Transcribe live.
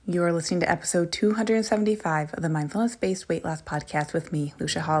You're listening to episode 275 of the Mindfulness-Based Weight Loss Podcast with me,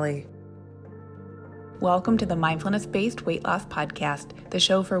 Lucia Hawley. Welcome to the Mindfulness-Based Weight Loss Podcast, the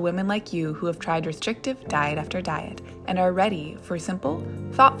show for women like you who have tried restrictive diet after diet and are ready for simple,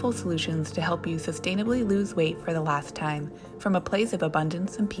 thoughtful solutions to help you sustainably lose weight for the last time from a place of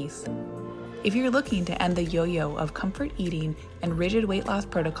abundance and peace. If you're looking to end the yo-yo of comfort eating and rigid weight loss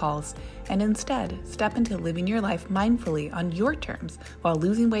protocols and instead step into living your life mindfully on your terms while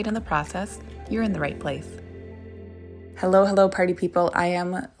losing weight in the process, you're in the right place. Hello, party people. I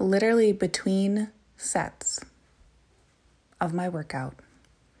am literally between sets of my workout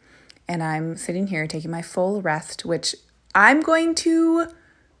and I'm sitting here taking my full rest, which I'm going to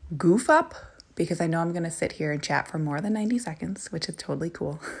goof up because I know I'm going to sit here and chat for more than 90 seconds, which is totally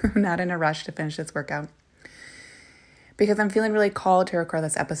cool. I'm not in a rush to finish this workout because I'm feeling really called to record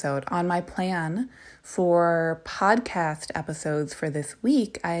this episode. On my plan for podcast episodes for this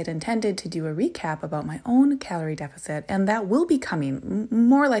week, I had intended to do a recap about my own calorie deficit, and that will be coming.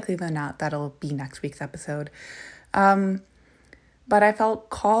 More likely than not, that'll be next week's episode. But I felt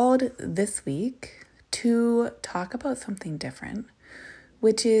called this week to talk about something different,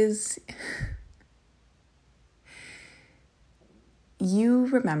 which is you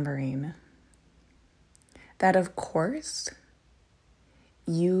remembering that, of course,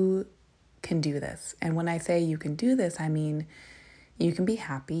 you can do this. And when I say you can do this, I mean you can be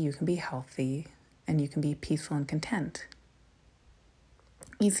happy, you can be healthy, and you can be peaceful and content.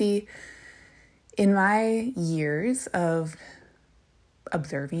 You see, in my years of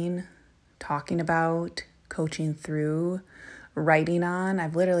observing, talking about, coaching through, writing on,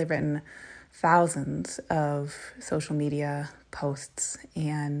 I've literally written thousands of social media posts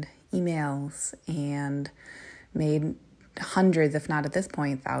and emails and made hundreds, if not at this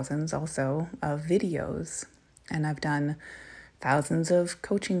point, thousands also of videos. And I've done thousands of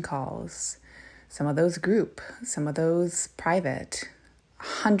coaching calls, some of those group, some of those private,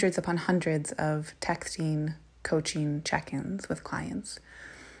 hundreds upon hundreds of texting, coaching check-ins with clients.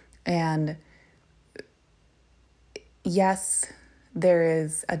 And yes, there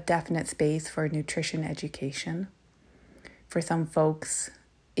is a definite space for nutrition education. For some folks,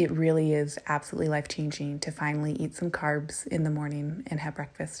 it really is absolutely life-changing to finally eat some carbs in the morning and have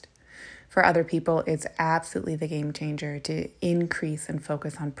breakfast. For other people, it's absolutely the game changer to increase and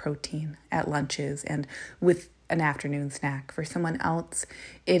focus on protein at lunches and with an afternoon snack. For someone else,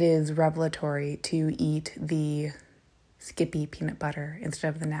 it is revelatory to eat the Skippy peanut butter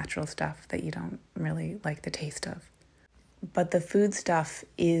instead of the natural stuff that you don't really like the taste of. But the food stuff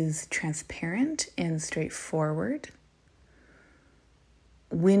is transparent and straightforward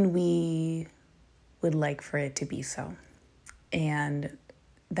when we would like for it to be so. And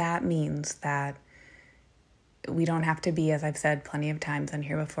that means that we don't have to be, as I've said plenty of times on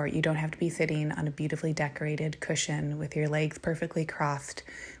here before, you don't have to be sitting on a beautifully decorated cushion with your legs perfectly crossed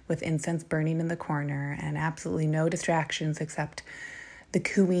with incense burning in the corner and absolutely no distractions except the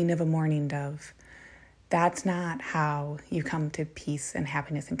cooing of a mourning dove. That's not how you come to peace and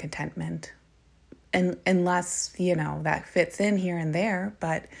happiness and contentment. And unless, that fits in here and there.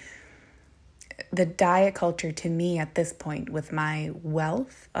 But the diet culture to me at this point, with my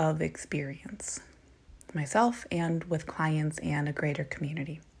wealth of experience, myself and with clients and a greater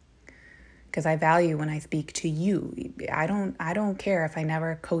community, because I value when I speak to you. I don't care if I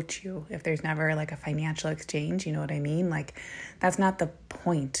never coach you, if there's never like a financial exchange, you know what I mean? Like, that's not the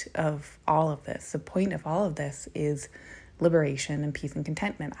point of all of this. The point of all of this is liberation and peace and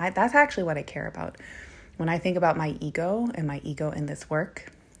contentment. That's actually what I care about. When I think about my ego and my ego in this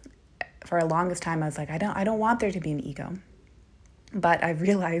work, for the longest time I was like, I don't want there to be an ego. But I've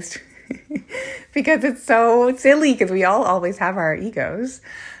realized because it's so silly, because we all always have our egos.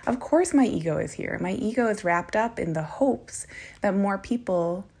 Of course my ego is here. My ego is wrapped up in the hopes that more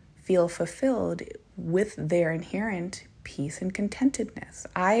people feel fulfilled with their inherent peace and contentedness.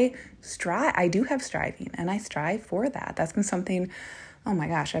 I do have striving, and I strive for that. That's been something, oh my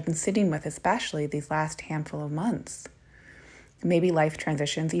gosh, I've been sitting with, especially these last handful of months. Maybe life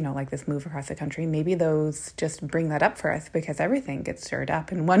transitions, like this move across the country, maybe those just bring that up for us, because everything gets stirred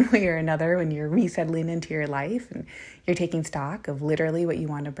up in one way or another when you're resettling into your life and you're taking stock of literally what you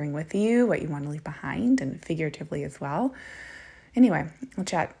want to bring with you, what you want to leave behind, and figuratively as well. Anyway,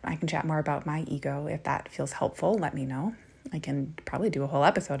 I can chat more about my ego. If that feels helpful, let me know. I can probably do a whole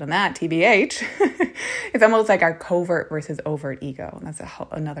episode on that, TBH. It's almost like our covert versus overt ego. And that's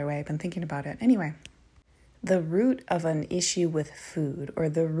another way I've been thinking about it. Anyway, the root of an issue with food, or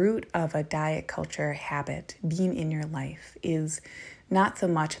the root of a diet culture habit being in your life, is not so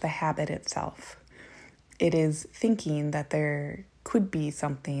much the habit itself. It is thinking that there could be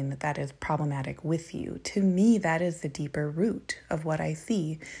something that is problematic with you. To me, that is the deeper root of what I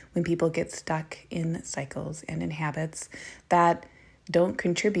see when people get stuck in cycles and in habits that don't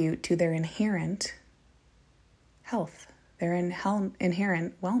contribute to their inherent health, their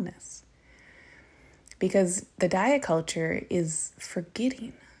inherent wellness. Because the diet culture is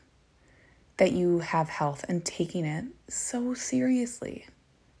forgetting that you have health and taking it so seriously,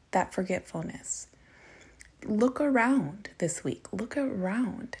 that forgetfulness. Look around this week. Look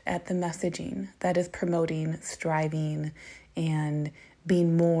around at the messaging that is promoting striving and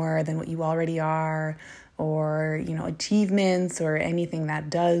being more than what you already are, or, achievements or anything that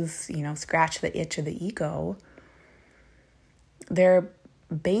does, scratch the itch of the ego. They're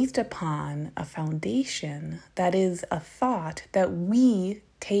based upon a foundation that is a thought that we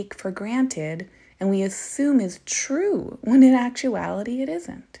take for granted and we assume is true, when in actuality it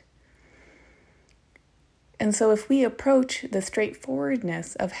isn't. And so if we approach the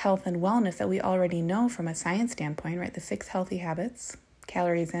straightforwardness of health and wellness that we already know from a science standpoint, right, the 6 healthy habits,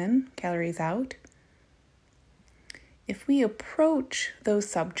 calories in, calories out, if we approach those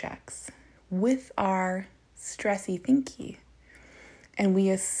subjects with our stressy thinky, and we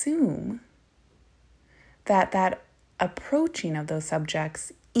assume that approaching of those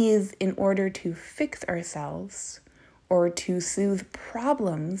subjects is in order to fix ourselves or to soothe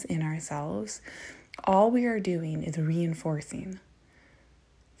problems in ourselves, all we are doing is reinforcing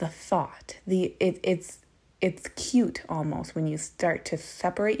the thought. It's cute almost when you start to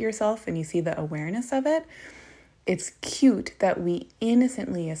separate yourself and you see the awareness of it. It's cute that we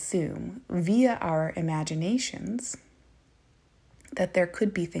innocently assume via our imaginations that there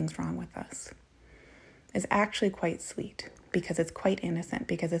could be things wrong with us. It's actually quite sweet because it's quite innocent,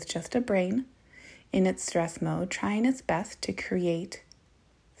 because it's just a brain in its stress mode trying its best to create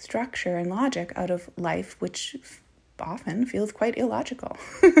structure and logic out of life, which often feels quite illogical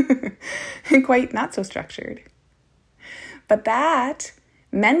and quite not so structured. But that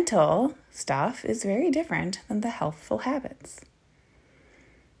mental stuff is very different than the healthful habits.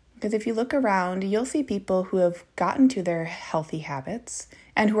 Because if you look around, you'll see people who have gotten to their healthy habits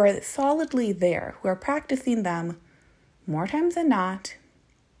and who are solidly there, who are practicing them more times than not,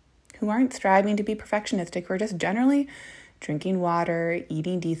 who aren't striving to be perfectionistic, who are just generally drinking water,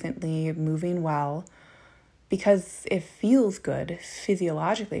 eating decently, moving well, because it feels good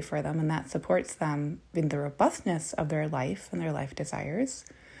physiologically for them and that supports them in the robustness of their life and their life desires.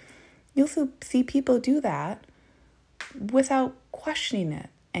 You'll also see people do that without questioning it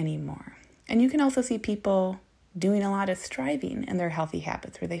anymore. And you can also see people doing a lot of striving in their healthy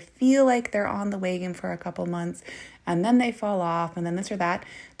habits where they feel like they're on the wagon for a couple months and then they fall off and then this or that.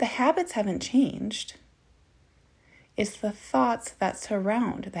 The habits haven't changed. It's the thoughts that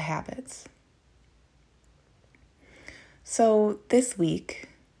surround the habits. So this week,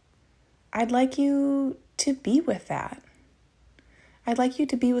 I'd like you to be with that. I'd like you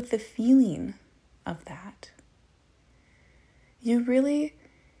to be with the feeling of that.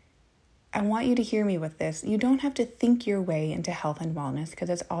 I want you to hear me with this. You don't have to think your way into health and wellness because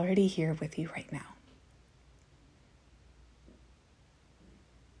it's already here with you right now.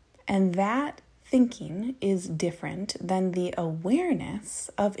 And that thinking is different than the awareness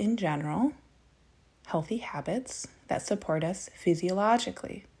of, in general, healthy habits that support us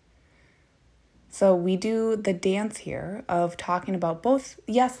physiologically. So we do the dance here of talking about both.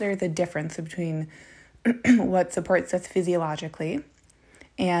 Yes, there's a difference between what supports us physiologically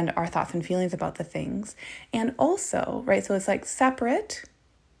and our thoughts and feelings about the things. And also, right, so it's like separate,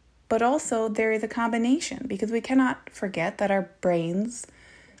 but also there is a combination because we cannot forget that our brains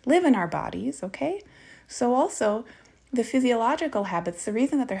live in our bodies, okay? So also, the physiological habits, the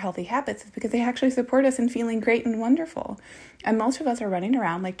reason that they're healthy habits is because they actually support us in feeling great and wonderful. And most of us are running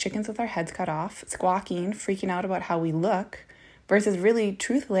around like chickens with our heads cut off, squawking, freaking out about how we look, versus really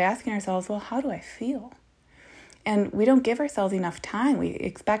truthfully asking ourselves, well, how do I feel? And we don't give ourselves enough time. We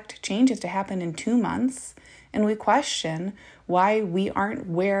expect changes to happen in 2 months, and we question why we aren't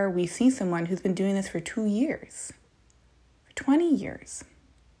where we see someone who's been doing this for 2 years, for 20 years.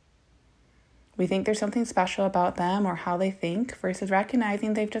 We think there's something special about them or how they think versus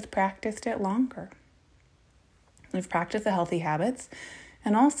recognizing they've just practiced it longer. They've practiced the healthy habits.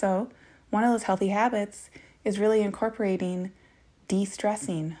 And also, one of those healthy habits is really incorporating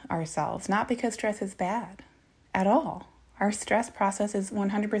de-stressing ourselves, not because stress is bad at all. Our stress process is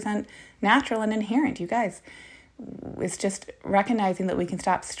 100% natural and inherent. You guys, it's just recognizing that we can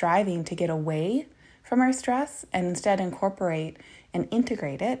stop striving to get away from our stress and instead incorporate and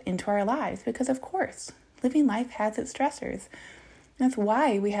integrate it into our lives because, of course, living life has its stressors. That's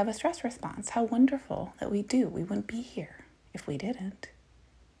why we have a stress response. How wonderful that we do. We wouldn't be here if we didn't.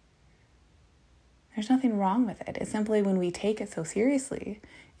 There's nothing wrong with it. It's simply when we take it so seriously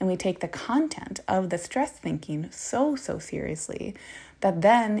and we take the content of the stress thinking so seriously that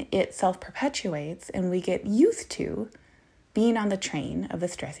then it self-perpetuates and we get used to being on the train of the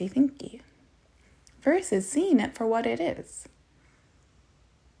stressy thinky versus seeing it for what it is.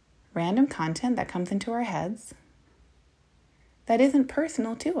 Random content that comes into our heads that isn't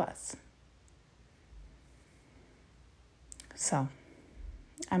personal to us. So,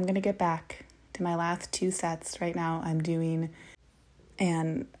 I'm going to get back to my last 2 sets right now I'm doing,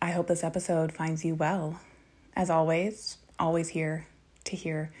 and I hope this episode finds you well. As always here to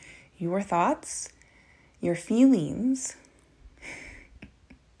hear your thoughts, your feelings.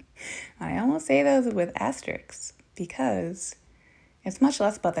 I almost say those with asterisks because it's much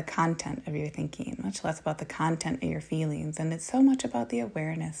less about the content of your thinking, much less about the content of your feelings, and it's so much about the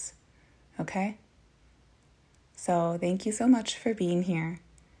awareness, okay? So thank you so much for being here,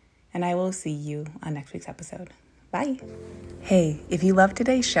 and I will see you on next week's episode. Bye. Hey, if you loved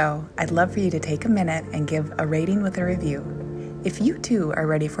today's show, I'd love for you to take a minute and give a rating with a review. If you too are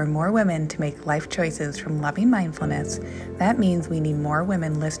ready for more women to make life choices from loving mindfulness, that means we need more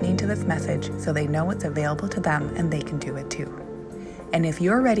women listening to this message so they know it's available to them and they can do it too. And if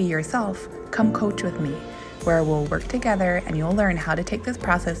you're ready yourself, come coach with me, where we'll work together and you'll learn how to take this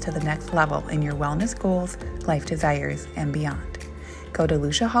process to the next level in your wellness goals, life desires, and beyond. Go to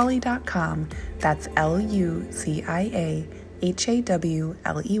luciahawley.com, that's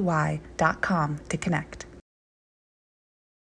LuciaHawley.com to connect.